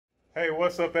Hey,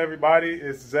 what's up, everybody?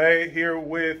 It's Zay here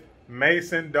with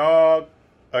Masondogg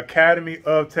Academy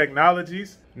of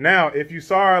Technologies. Now, if you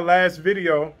saw our last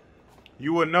video,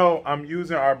 you will know I'm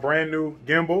using our brand new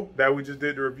gimbal that we just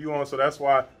did the review on. So that's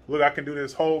why, look, I can do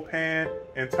this whole pan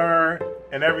and turn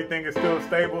and everything is still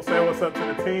stable. Say what's up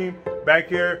to the team back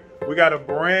here. We got a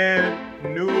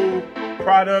brand new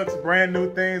products, brand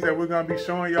new things that we're gonna be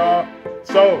showing y'all.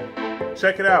 So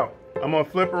check it out. I'm gonna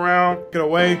flip around, get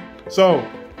away. So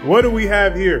what do we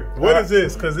have here? What is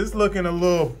this? Because it's looking a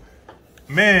little,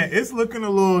 man, it's looking a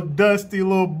little dusty, a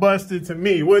little busted to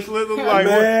me. What's like,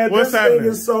 man, what's this happening? thing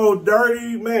is so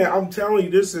dirty. Man, I'm telling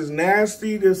you, this is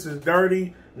nasty. This is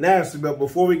dirty, nasty. But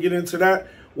before we get into that,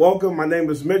 welcome. My name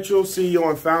is Mitchell, CEO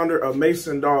and founder of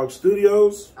Masondogg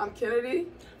Studios. I'm Kennedy.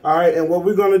 All right, and what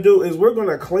we're going to do is we're going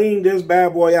to clean this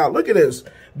bad boy out. Look at this.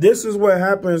 This is what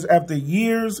happens after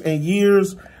years and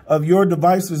years of your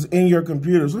devices in your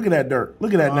computers. Look at that dirt.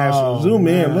 Look at that national. Zoom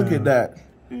in. Look at that.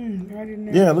 Right in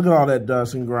there. Yeah, look at all that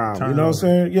dust and grime. You know what I'm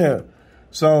saying? Yeah.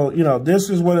 So, you know, this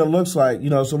is what it looks like. You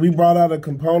know, so we brought out a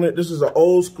component. This is an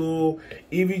old school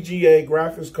EVGA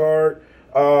graphics card.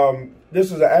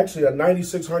 This is actually a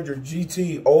 9600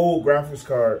 GT old graphics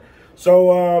card.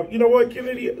 So, you know what,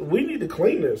 Kennedy? We need to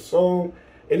clean this. So,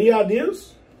 any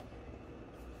ideas?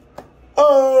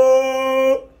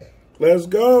 Let's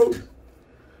go.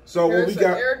 So There's what we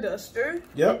got? An air duster.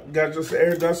 Yep, got just an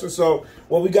air duster. So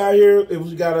what we got here is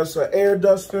we got us an air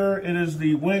duster. It is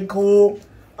the Wincooll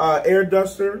air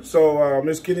duster. So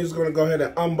Miss Kitty's gonna go ahead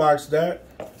and unbox that.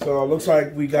 So it looks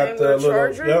like we got the little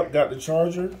charger. Yep, got the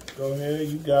charger. Go ahead,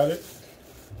 you got it.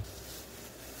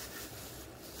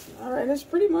 All right, it's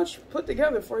pretty much put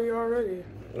together for you already.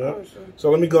 Yep. So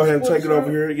let me go ahead and take it over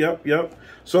here. Yep, yep.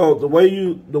 So the way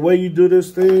you do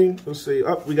this thing, let's see.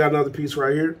 Oh, we got another piece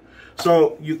right here.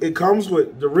 So it comes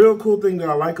with, the real cool thing that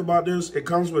I like about this, it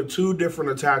comes with two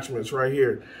different attachments right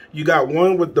here. You got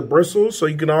one with the bristles, so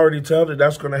you can already tell that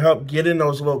that's going to help get in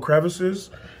those little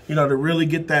crevices, you know, to really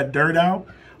get that dirt out.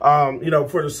 You know,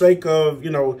 for the sake of,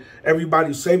 you know,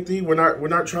 everybody's safety, we're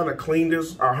not trying to clean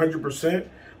this 100%,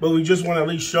 but we just want to at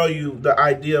least show you the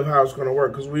idea of how it's going to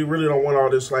work, because we really don't want all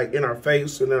this like in our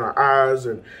face and in our eyes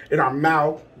and in our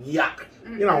mouth. Yuck.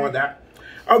 You don't want that.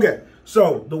 Okay.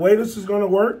 So the way this is going to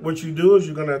work, what you do is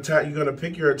you're going to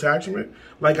pick your attachment.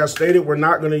 Like I stated, we're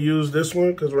not going to use this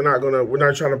one because we're not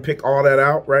trying to pick all that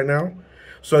out right now.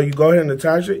 So you go ahead and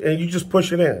attach it and you just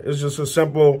push it in. It's just a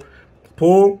simple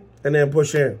pull and then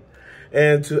push in.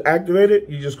 And to activate it,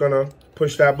 you're just going to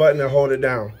push that button and hold it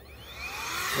down.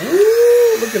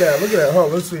 Ooh, look at that. Look at that.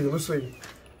 Hold, let's see. Let's see.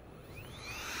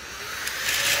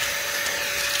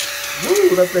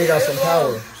 Woo, that thing got some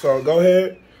power. So go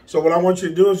ahead. So what I want you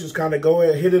to do is just kind of go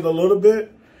ahead and hit it a little bit.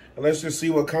 And let's just see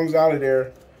what comes out of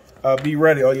there. Be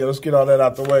ready. Oh, yeah, let's get all that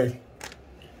out the way.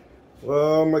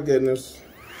 Oh, my goodness.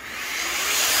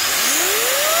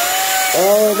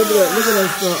 Oh, look at that. Look at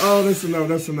that stuff. Oh, that's enough.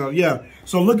 That's enough. Yeah.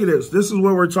 So look at this. This is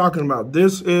what we're talking about.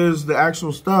 This is the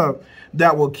actual stuff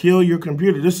that will kill your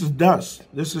computer. This is dust.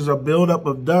 This is a buildup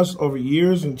of dust over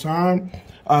years and time.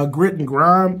 Grit and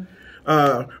grime.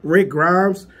 Rick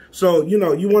Grimes. So, you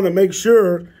know, you want to make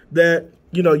sure that,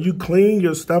 you know, you clean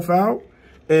your stuff out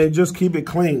and just keep it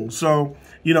clean. So,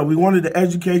 you know, we wanted to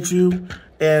educate you,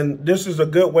 and this is a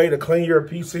good way to clean your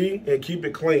PC and keep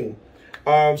it clean.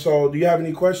 So do you have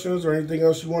any questions or anything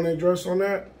else you want to address on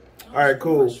that? All right,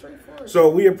 cool. So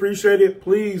we appreciate it.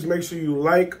 Please make sure you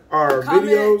like our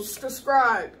videos.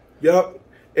 Subscribe. Yep.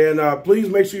 And please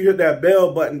make sure you hit that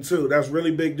bell button too. That's a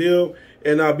really big deal.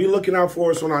 And be looking out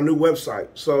for us on our new website.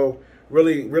 So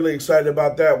really, really excited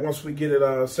about that once we get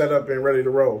it set up and ready to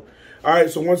roll. All right,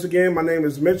 so once again, my name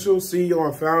is Mitchell, CEO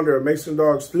and founder of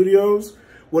Masondogg Studios,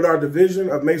 with our division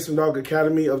of Masondogg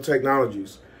Academy of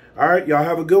Technologies. All right, y'all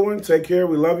have a good one. Take care.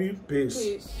 We love you. Peace.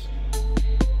 Peace.